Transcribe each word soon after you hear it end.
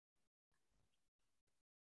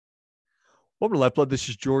Welcome to LifeBlood. This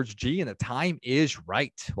is George G, and the time is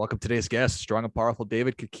right. Welcome to today's guest, strong and powerful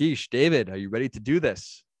David Kakish. David, are you ready to do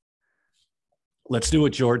this? Let's do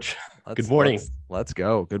it, George. Good morning. Let's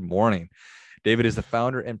go. Good morning. David is the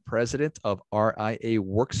founder and president of RIA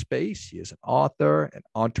Workspace. He is an author, an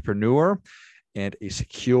entrepreneur, and a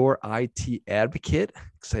secure IT advocate.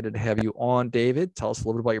 Excited to have you on, David. Tell us a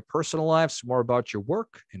little bit about your personal life, some more about your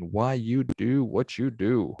work, and why you do what you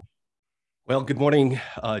do. Well, good morning,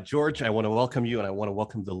 George. I want to welcome you, and I want to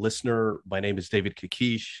welcome the listener. My name is David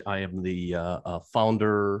Kakish. I am the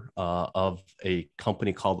founder of a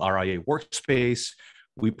company called RIA Workspace.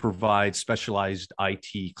 We provide specialized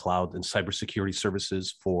IT, cloud, and cybersecurity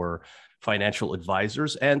services for financial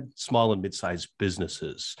advisors and small and mid-sized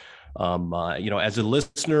businesses. As a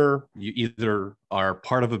listener, you either are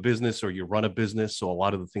part of a business or you run a business. So a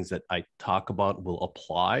lot of the things that I talk about will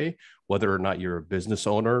apply, whether or not you're a business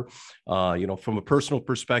owner. From a personal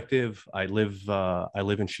perspective, I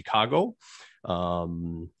live in Chicago.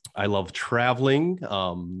 I love traveling.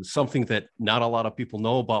 Something that not a lot of people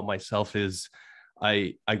know about myself is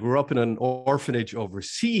I grew up in an orphanage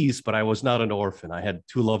overseas, but I was not an orphan. I had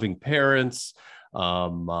two loving parents.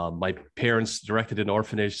 My parents directed an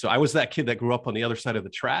orphanage. So I was that kid that grew up on the other side of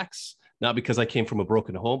the tracks, not because I came from a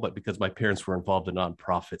broken home, but because my parents were involved in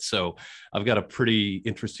nonprofits. So I've got a pretty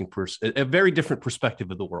interesting a very different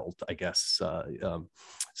perspective of the world, I guess.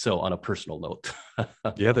 So on a personal note.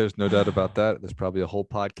 Yeah, there's no doubt about that. There's probably a whole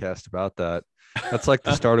podcast about that. That's like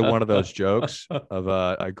the start of one of those jokes of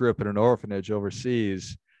I grew up in an orphanage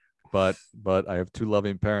overseas, but I have two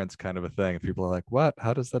loving parents, kind of a thing. And people are like, what?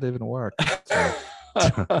 How does that even work?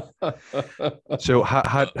 So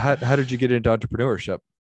how did you get into entrepreneurship?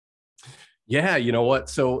 Yeah, you know what?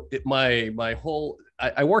 So I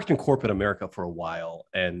worked in corporate America for a while,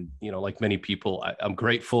 and like many people, I'm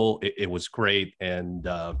grateful. It was great, and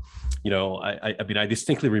I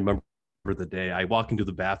distinctly remember the day I walk into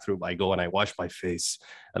the bathroom, I go and I wash my face,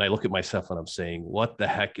 and I look at myself and I'm saying, what the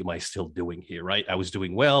heck am I still doing here? Right? I was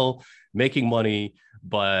doing well, making money,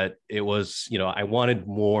 but it was, I wanted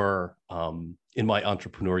more in my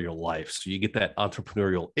entrepreneurial life. So you get that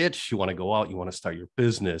entrepreneurial itch. You want to go out, you want to start your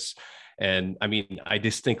business. And I mean, I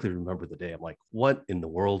distinctly remember the day. I'm like, what in the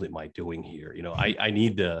world am I doing here? I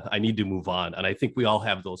need to move on. And I think we all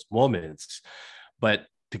have those moments. But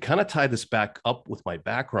to kind of tie this back up with my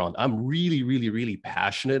background, I'm really, really, really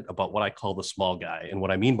passionate about what I call the small guy. And what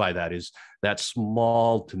I mean by that is that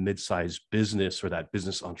small to mid-sized business or that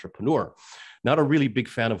business entrepreneur. Not a really big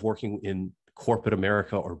fan of working in corporate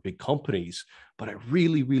America or big companies, but I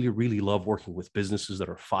really, really, really love working with businesses that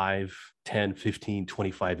are 5, 10, 15,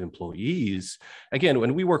 25 employees. Again,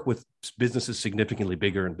 when we work with businesses significantly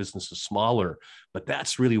bigger and businesses smaller, but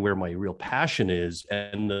that's really where my real passion is.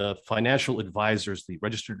 And the financial advisors, the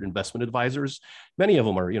registered investment advisors, many of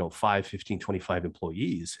them are, 5, 15, 25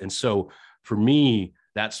 employees. And so for me,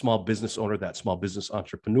 that small business owner, that small business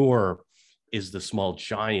entrepreneur is the small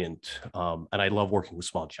giant. And I love working with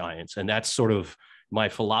small giants. And that's sort of my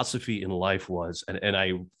philosophy in life was, and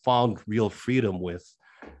I found real freedom with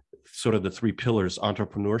sort of the three pillars: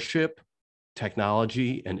 entrepreneurship,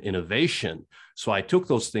 technology, and innovation. So I took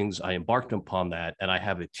those things, I embarked upon that, and I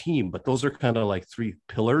have a team, but those are kind of like three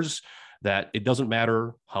pillars that it doesn't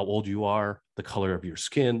matter how old you are, the color of your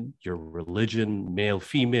skin, your religion, male,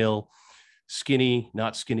 female, skinny,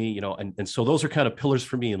 not skinny, and so those are kind of pillars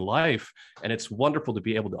for me in life. And it's wonderful to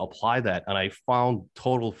be able to apply that. And I found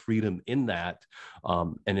total freedom in that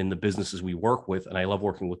and in the businesses we work with. And I love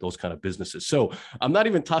working with those kind of businesses. So I'm not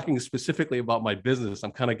even talking specifically about my business.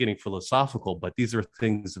 I'm kind of getting philosophical, but these are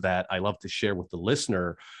things that I love to share with the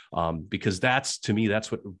listener because to me,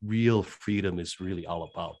 that's what real freedom is really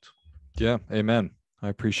all about. Yeah. Amen. I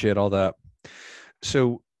appreciate all that.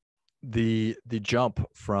 So the jump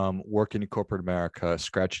from working in corporate America,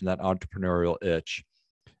 scratching that entrepreneurial itch,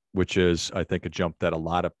 which is, I think, a jump that a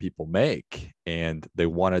lot of people make, and they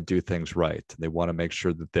want to do things right. They want to make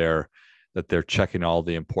sure that they're checking all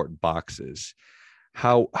the important boxes.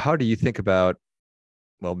 How do you think about,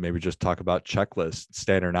 well, maybe just talk about checklists,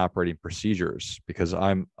 standard operating procedures, because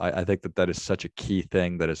I think that is such a key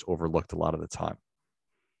thing that is overlooked a lot of the time.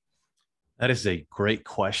 That is a great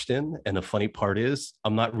question. And the funny part is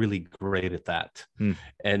I'm not really great at that.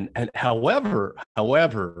 And however,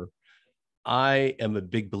 I am a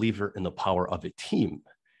big believer in the power of a team.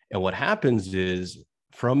 And what happens is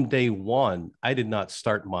from day one, I did not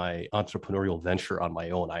start my entrepreneurial venture on my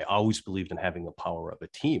own. I always believed in having the power of a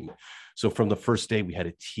team. So from the first day, we had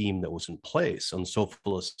a team that was in place. And so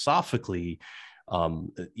philosophically,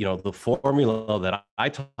 the formula that I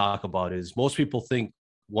talk about is most people think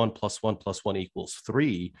 1 + 1 + 1 =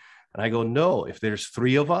 3. And I go, no, if there's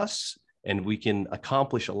three of us and we can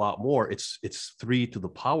accomplish a lot more, it's three to the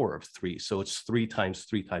power of three. So it's 3 times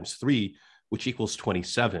 3 times 3, which equals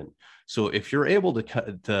 27. So if you're able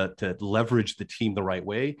to leverage the team the right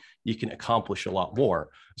way, you can accomplish a lot more.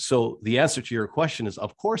 So the answer to your question is,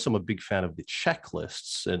 of course, I'm a big fan of the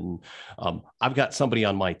checklists. And I've got somebody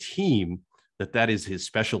on my team that is his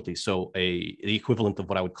specialty. So the equivalent of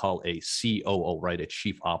what I would call a COO, right? A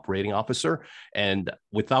chief operating officer. And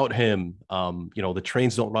without him, the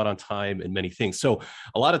trains don't run on time and many things. So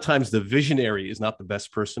a lot of times the visionary is not the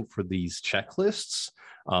best person for these checklists.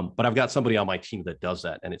 But I've got somebody on my team that does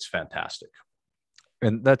that, and it's fantastic.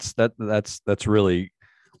 And that's really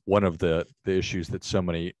one of the issues that so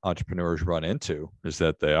many entrepreneurs run into, is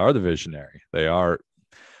that they are the visionary. They are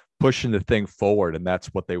pushing the thing forward, and that's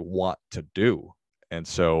what they want to do. And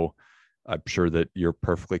so I'm sure that you're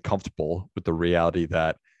perfectly comfortable with the reality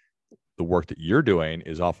that the work that you're doing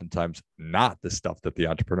is oftentimes not the stuff that the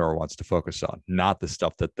entrepreneur wants to focus on, not the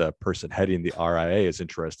stuff that the person heading the RIA is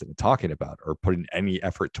interested in talking about or putting any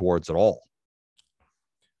effort towards at all.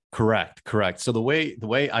 Correct. So the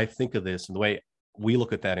way I think of this and the way we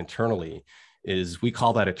look at that internally is we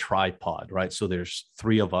call that a tripod, right? So there's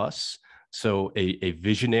 3 of us. So a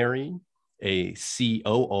visionary, a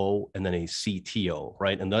COO, and then a CTO,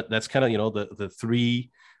 right? And that's kind of, the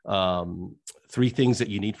three things that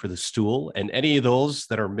you need for the stool. And any of those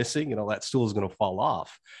that are missing, that stool is going to fall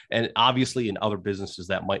off. And obviously in other businesses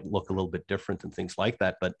that might look a little bit different and things like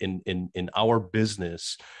that. But in our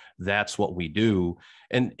business, that's what we do.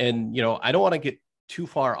 And I don't want to get too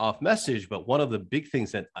far off message, but one of the big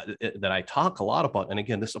things that I talk a lot about, and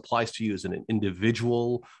again, this applies to you as an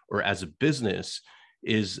individual or as a business,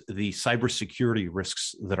 is the cybersecurity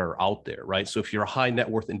risks that are out there, right? So if you're a high net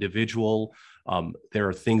worth individual, there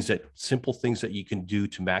are simple things that you can do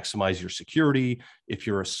to maximize your security. If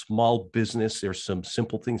you're a small business, there's some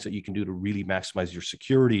simple things that you can do to really maximize your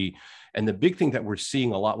security. And the big thing that we're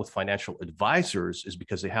seeing a lot with financial advisors is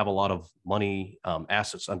because they have a lot of money,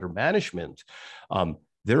 assets under management.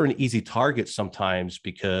 They're an easy target sometimes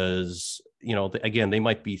because, again, they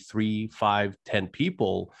might be 3, 5, 10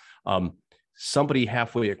 people. Somebody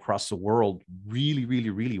halfway across the world really,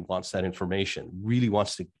 really, really wants that information, really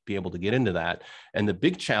wants to be able to get into that. And the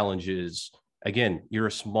big challenge is, again, you're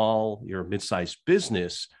a mid-sized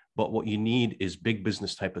business, but what you need is big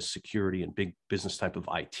business type of security and big business type of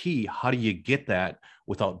IT. How do you get that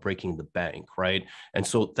without breaking the bank, right? And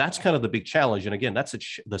so that's kind of the big challenge. And again, that's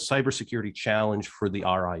the cybersecurity challenge for the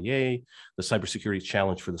RIA, the cybersecurity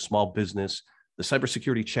challenge for the small business, the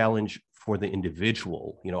cybersecurity challenge for the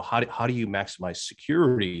individual. How do you maximize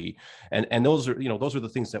security? And those are the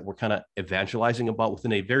things that we're kind of evangelizing about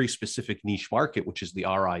within a very specific niche market, which is the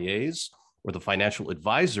RIAs or the financial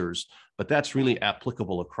advisors. But that's really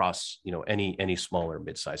applicable across any small or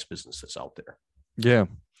mid-sized business that's out there. Yeah.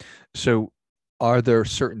 So are there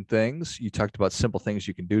certain things, you talked about simple things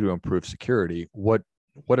you can do to improve security? What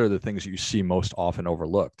are the things that you see most often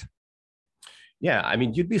overlooked? Yeah, I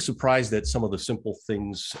mean, you'd be surprised at some of the simple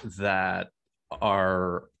things that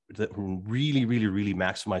really, really, really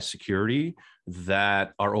maximize security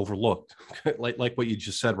that are overlooked, like what you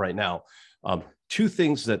just said right now. 2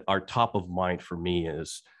 things that are top of mind for me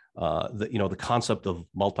is the concept of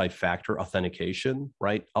multi-factor authentication,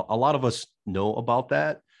 right? A lot of us know about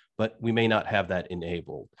that, but we may not have that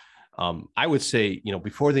enabled. I would say,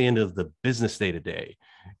 before the end of the business day today,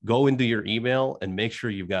 go into your email and make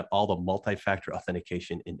sure you've got all the multi-factor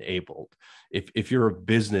authentication enabled. If you're a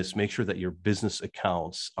business, make sure that your business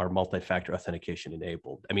accounts are multi-factor authentication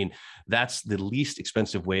enabled. I mean, that's the least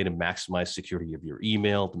expensive way to maximize security of your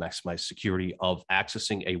email, to maximize security of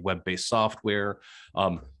accessing a web-based software.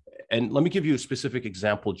 And let me give you a specific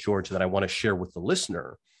example, George, that I want to share with the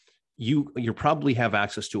listener. You probably have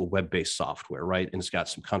access to a web-based software, right? And it's got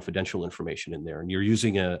some confidential information in there. And you're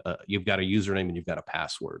using you've got a username and you've got a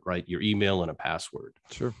password, right? Your email and a password.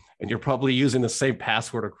 Sure. And you're probably using the same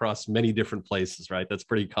password across many different places, right? That's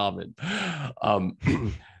pretty common. And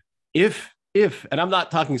I'm not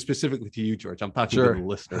talking specifically to you, George, I'm talking to the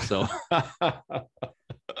listener.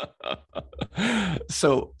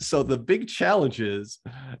 So the big challenge is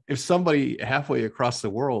if somebody halfway across the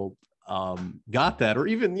world got that, or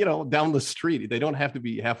even, down the street, they don't have to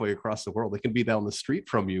be halfway across the world. They can be down the street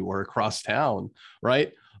from you or across town,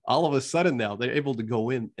 right? All of a sudden now they're able to go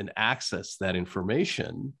in and access that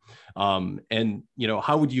information. And,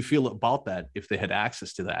 how would you feel about that if they had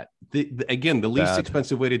access to that? Again, the least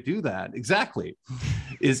expensive way to do that, exactly,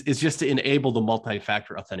 is just to enable the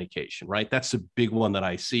multi-factor authentication, right? That's a big one that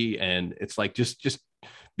I see. And it's like, just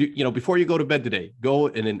before you go to bed today, go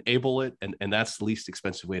and enable it. And that's the least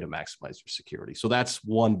expensive way to maximize your security. So that's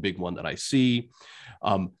one big one that I see.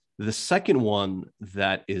 The second one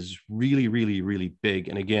that is really, really, really big,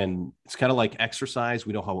 and again, it's kind of like exercise.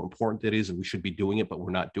 We know how important it is and we should be doing it, but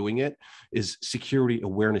we're not doing it, is security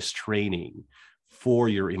awareness training for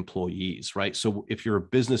your employees, right? So if you're a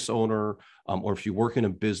business owner or if you work in a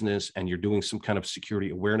business and you're doing some kind of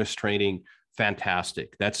security awareness training,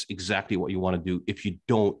 fantastic. That's exactly what you want to do. If you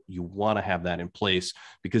don't, you want to have that in place,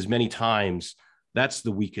 because many times that's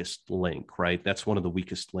the weakest link, right? That's one of the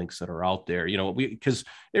weakest links that are out there, because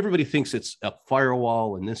everybody thinks it's a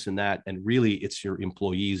firewall and this and that. And really it's your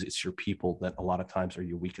employees, it's your people that a lot of times are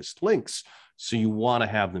your weakest links. So you want to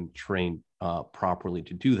have them trained properly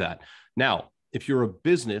to do that. Now, if you're a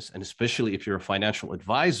business, and especially if you're a financial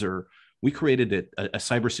advisor, we created a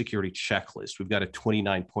cybersecurity checklist. We've got a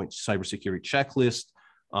 29-point cybersecurity checklist.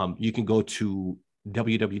 You can go to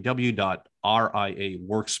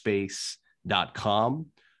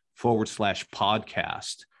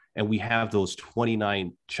www.riaworkspace.com/podcast. And we have those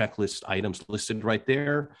 29 checklist items listed right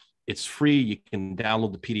there. It's free. You can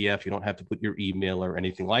download the PDF. You don't have to put your email or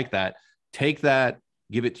anything like that. Take that,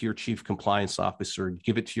 give it to your chief compliance officer,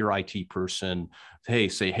 give it to your IT person.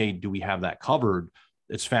 Say, hey, do we have that covered?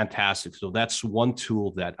 It's fantastic. So that's one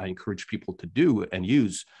tool that I encourage people to do and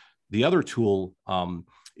use. The other tool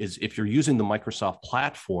is if you're using the Microsoft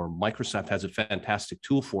platform, Microsoft has a fantastic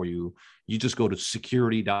tool for you. You just go to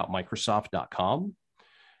security.microsoft.com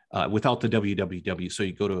without the www. So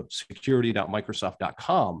you go to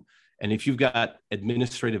security.microsoft.com. And if you've got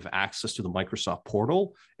administrative access to the Microsoft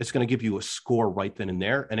portal, it's going to give you a score right then and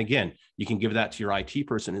there. And again, you can give that to your IT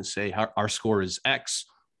person and say, our score is X.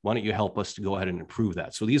 Why don't you help us to go ahead and improve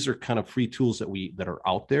that? So these are kind of free tools that are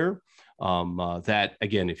out there that,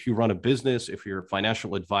 again, if you run a business, if you're a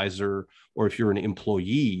financial advisor, or if you're an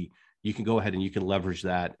employee, you can go ahead and you can leverage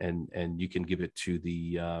that and you can give it to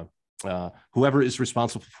the whoever is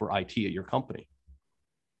responsible for IT at your company.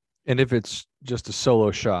 And if it's just a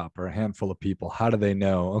solo shop or a handful of people, how do they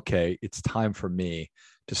know, okay, it's time for me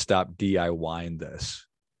to stop DIYing this?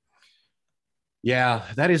 Yeah,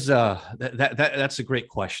 that is that's a great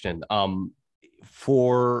question. Let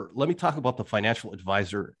me talk about the financial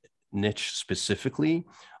advisor niche specifically.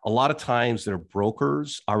 A lot of times their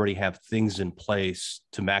brokers already have things in place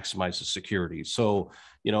to maximize the security. So,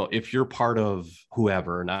 if you're part of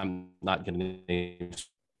whoever, and I'm not going to name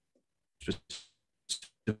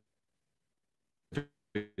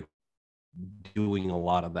doing a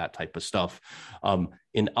lot of that type of stuff.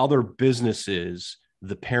 In other businesses,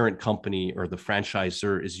 the parent company or the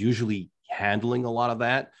franchisor is usually handling a lot of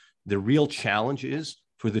that. The real challenge is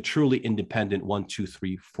for the truly independent 1, 2,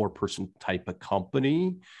 3, 4-person type of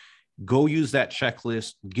company. Go use that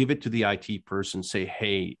checklist, give it to the IT person, say,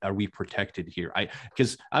 hey, are we protected here?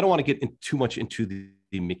 Because I don't want to get too much into the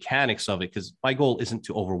mechanics of it, because my goal isn't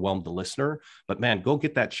to overwhelm the listener, but man, go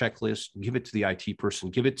get that checklist, give it to the IT person,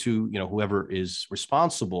 give it to, whoever is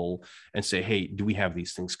responsible, and say, hey, do we have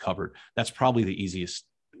these things covered? That's probably the easiest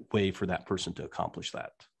way for that person to accomplish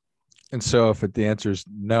that. And so if the answer is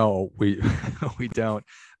no, we don't,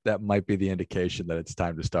 that might be the indication that it's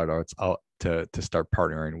time to start to start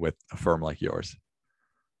partnering with a firm like yours.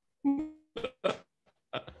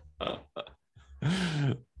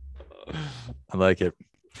 I like it.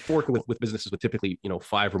 Working with businesses with typically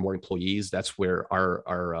 5 or more employees, that's where our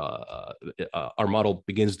model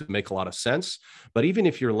begins to make a lot of sense. But even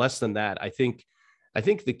if you're less than that, I think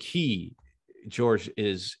the key, George,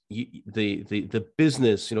 is the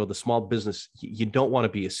business, the small business, you don't want to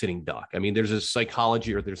be a sitting duck. I mean, there's a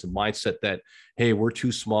psychology or there's a mindset that, hey, we're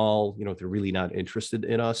too small, they're really not interested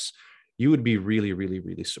in us. You would be really, really,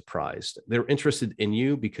 really surprised. They're interested in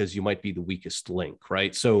you because you might be the weakest link,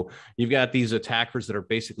 right? So you've got these attackers that are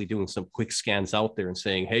basically doing some quick scans out there and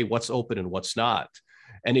saying, hey, what's open and what's not?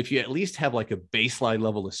 And if you at least have like a baseline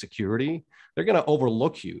level of security, they're going to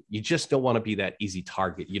overlook you. You just don't want to be that easy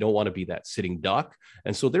target. You don't want to be that sitting duck.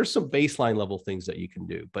 And so there's some baseline level things that you can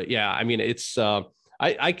do. But yeah, I mean, it's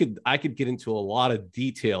I could get into a lot of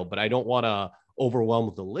detail, but I don't want to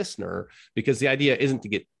overwhelm the listener, because the idea isn't to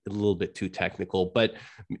get a little bit too technical. But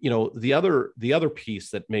the other piece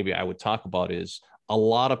that maybe I would talk about is a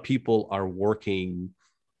lot of people are working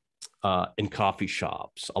in coffee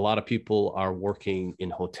shops. A lot of people are working in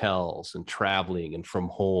hotels and traveling and from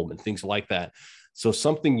home and things like that. So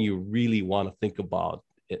something you really want to think about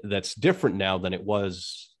that's different now than it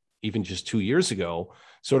was even just 2 years ago,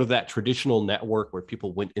 sort of that traditional network where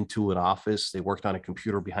people went into an office, they worked on a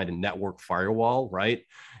computer behind a network firewall, right?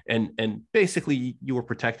 And basically you were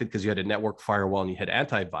protected because you had a network firewall and you had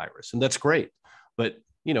antivirus, and that's great. But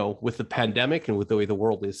with the pandemic and with the way the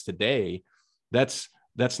world is today, that's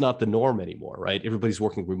not the norm anymore, right? Everybody's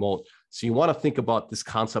working remote. So you want to think about this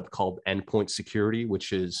concept called endpoint security,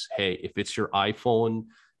 which is, hey, if it's your iPhone,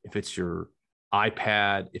 if it's your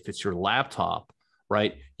iPad, if it's your laptop,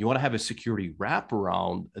 right? You want to have a security wrap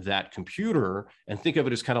around that computer and think of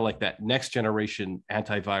it as kind of like that next generation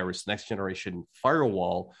antivirus, next generation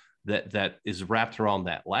firewall that is wrapped around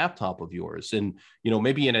that laptop of yours. And,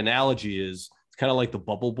 maybe an analogy is it's kind of like the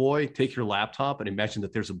bubble boy. Take your laptop and imagine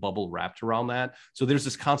that there's a bubble wrapped around that. So there's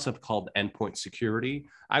this concept called endpoint security.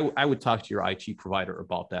 I would talk to your IT provider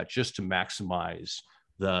about that just to maximize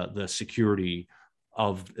the security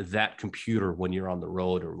of that computer when you're on the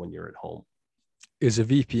road or when you're at home. Is a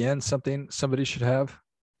VPN something somebody should have?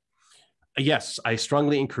 Yes, I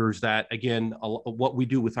strongly encourage that. Again, what we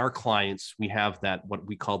do with our clients, we have that what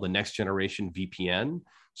we call the next generation VPN.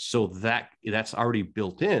 So that's already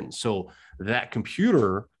built in. So that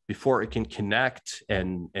computer, before it can connect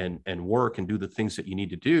and work and do the things that you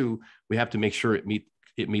need to do, we have to make sure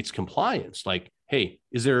it meets compliance. Like, hey,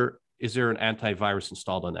 is there an antivirus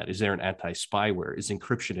installed on that? Is there an anti-spyware? Is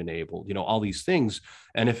encryption enabled? All these things.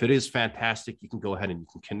 And if it is, fantastic, you can go ahead and you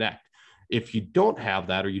can connect. If you don't have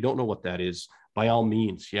that or you don't know what that is, by all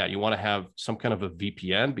means, you want to have some kind of a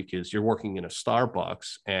VPN because you're working in a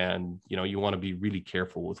Starbucks and, you want to be really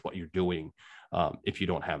careful with what you're doing if you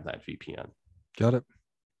don't have that VPN. Got it.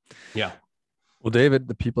 Yeah. Well, David,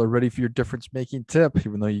 the people are ready for your difference-making tip,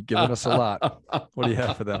 even though you've given us a lot. What do you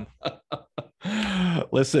have for them?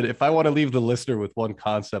 Listen, if I want to leave the listener with one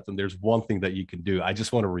concept and there's one thing that you can do, I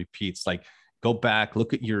just want to repeat. It's like, go back,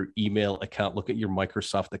 look at your email account, look at your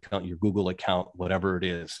Microsoft account, your Google account, whatever it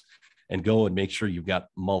is, and go and make sure you've got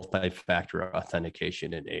multi-factor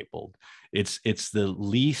authentication enabled. It's the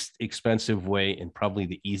least expensive way and probably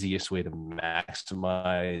the easiest way to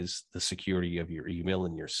maximize the security of your email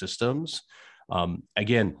and your systems.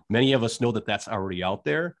 Again, many of us know that that's already out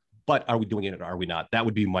there, but are we doing it or are we not? That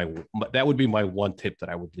would be my one tip that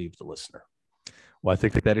I would leave the listener. Well, I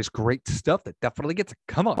think that is great stuff. That definitely gets a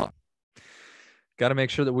come on. Got to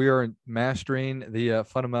make sure that we are mastering the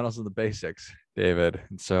fundamentals of the basics, David.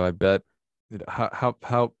 And so I bet how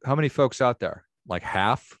many folks out there, like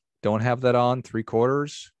half, don't have that on,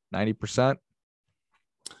 3/4, 90%?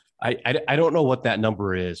 I don't know what that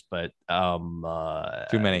number is, but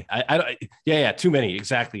too many. Too many.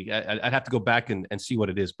 Exactly. I'd have to go back and see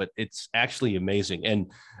what it is, but it's actually amazing.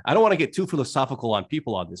 And I don't want to get too philosophical on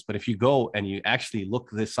people on this, but if you go and you actually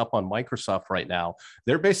look this up on Microsoft right now,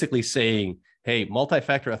 they're basically saying, hey,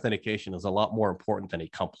 multi-factor authentication is a lot more important than a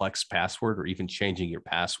complex password or even changing your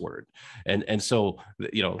password. And so,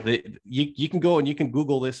 you can go and you can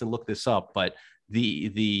Google this and look this up, but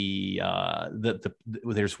there's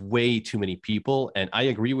way too many people. And I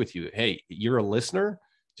agree with you. Hey, you're a listener,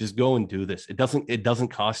 just go and do this. It doesn't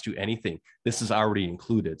cost you anything. This is already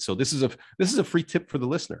included. So this is a free tip for the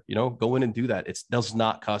listener, go in and do that. It does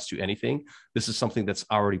not cost you anything. This is something that's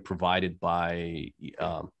already provided by,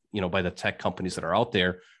 by the tech companies that are out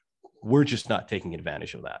there. We're just not taking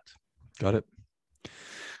advantage of that. Got it.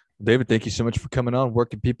 David, thank you so much for coming on. Where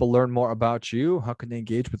can people learn more about you? How can they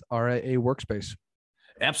engage with RIA Workspace?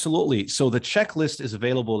 Absolutely. So the checklist is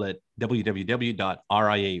available at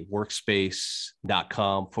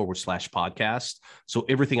www.riaworkspace.com/podcast. So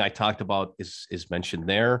everything I talked about is mentioned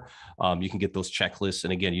there. You can get those checklists.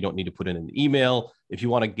 And again, you don't need to put in an email. If you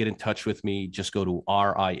want to get in touch with me, just go to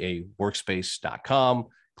riaworkspace.com,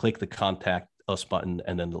 click the contact us button,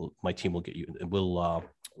 and then my team will get you. We'll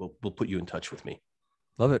put you in touch with me.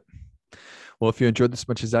 Love it. Well, if you enjoyed this as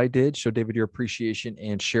much as I did, show David your appreciation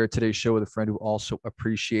and share today's show with a friend who also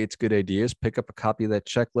appreciates good ideas. Pick up a copy of that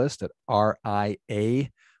checklist at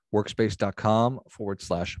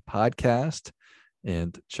riaworkspace.com/podcast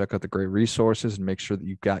and check out the great resources and make sure that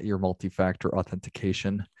you've got your multi-factor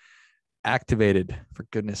authentication activated, for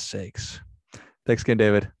goodness sakes. Thanks again,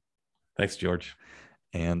 David. Thanks, George.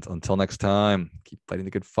 And until next time, keep fighting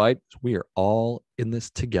the good fight. We are all in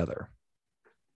this together.